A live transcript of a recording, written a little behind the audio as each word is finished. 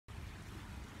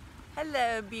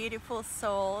Hello, beautiful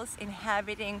souls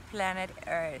inhabiting planet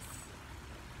Earth.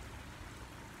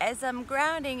 As I'm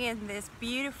grounding in this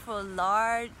beautiful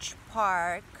large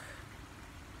park,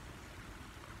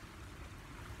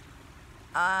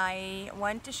 I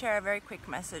want to share a very quick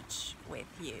message with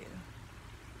you.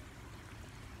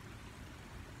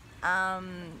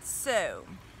 So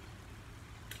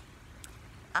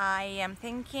I am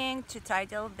thinking to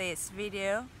title this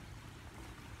video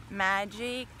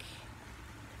Magic,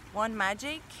 Want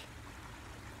Magic?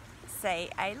 Say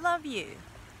I love you.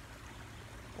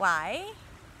 Why?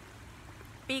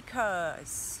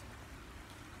 Because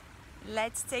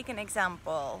let's take an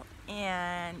example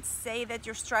and say that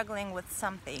you're struggling with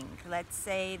something. Let's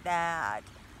say that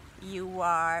you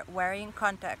are wearing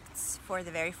contacts for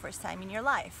the very first time in your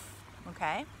life,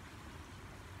 okay?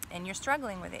 And you're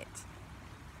struggling with it.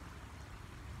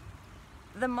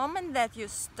 The moment that you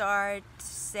start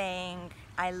saying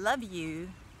I love you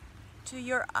to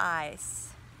your eyes,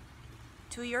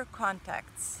 to your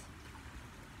contacts,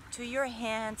 to your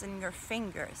hands and your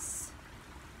fingers,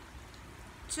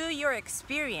 to your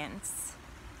experience,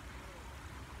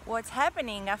 what's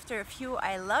happening after a few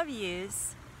I love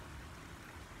yous,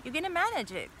 you're gonna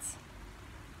manage it.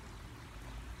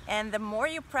 And the more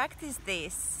you practice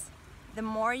this, the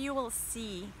more you will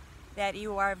see that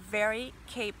you are very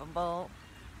capable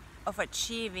of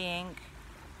achieving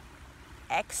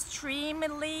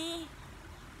extremely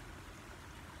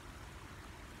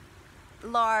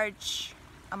large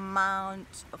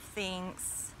amount of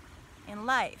things in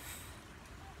life.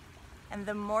 And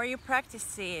the more you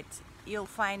practice it, you'll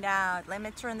find out. Let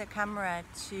me turn the camera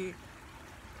to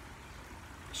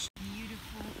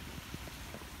beautiful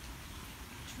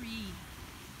tree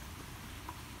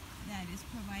that is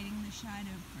providing the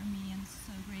shadow for me. I'm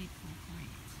so grateful for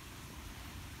it.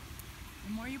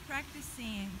 The more you're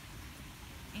practicing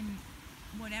in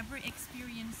whatever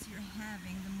experience you're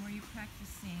having, the more you're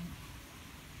practicing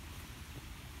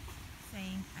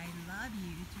saying I love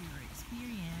you to your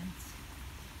experience,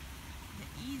 the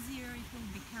easier it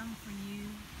will become for you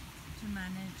to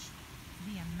manage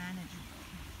the unmanageable,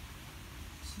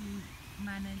 to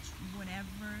manage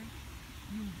whatever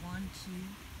you want to,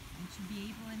 and to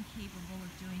be able and capable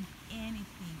of doing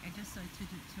anything. I just saw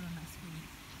 222 on my screen.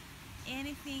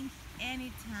 Anything,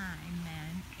 anytime,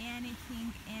 man.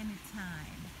 Anything,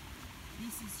 anytime.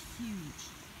 This is huge.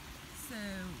 So,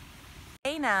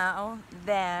 say now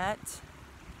that,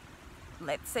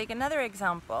 let's take another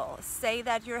example. Say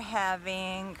that you're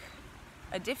having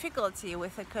a difficulty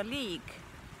with a colleague.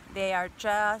 They are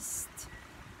just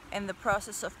in the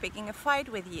process of picking a fight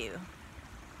with you.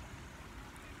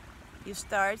 You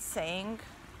start saying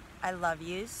I love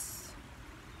yous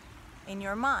in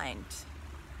your mind.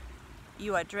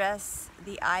 You address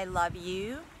the I love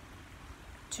you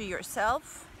to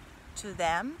yourself, to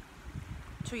them,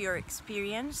 to your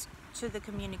experience, to the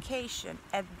communication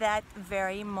at that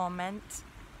very moment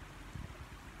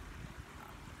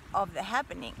of the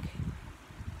happening.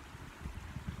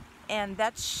 And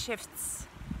that shifts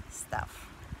stuff.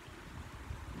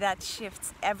 That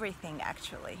shifts everything,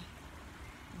 actually.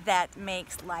 That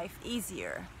makes life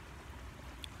easier.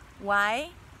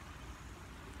 Why?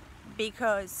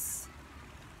 Because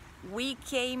we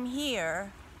came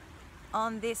here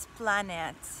on this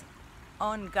planet,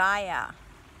 on Gaia,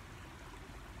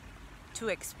 to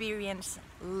experience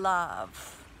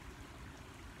love.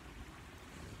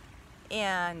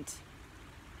 And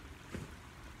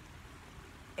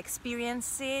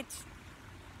experience it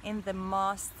in the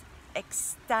most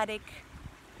ecstatic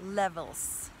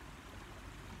levels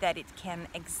that it can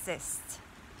exist.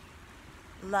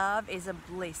 Love is a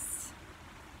bliss.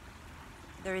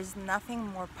 There is nothing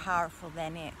more powerful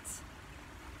than it.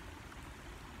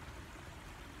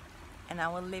 And I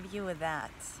will leave you with that.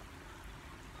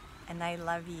 And I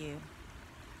love you,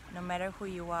 no matter who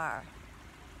you are,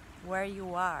 where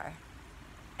you are,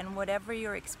 and whatever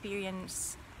your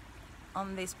experience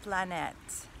on this planet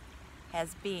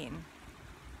has been.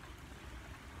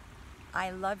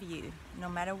 I love you, no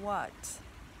matter what.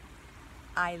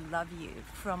 I love you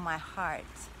from my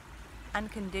heart,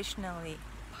 unconditionally,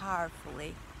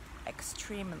 powerfully,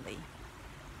 extremely.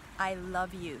 I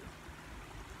love you.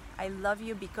 I love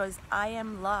you because I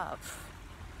am love.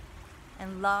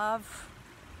 And love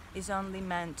is only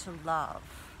meant to love.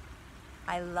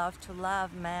 I love to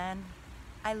love, man.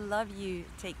 I love you.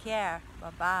 Take care.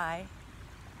 Bye-bye.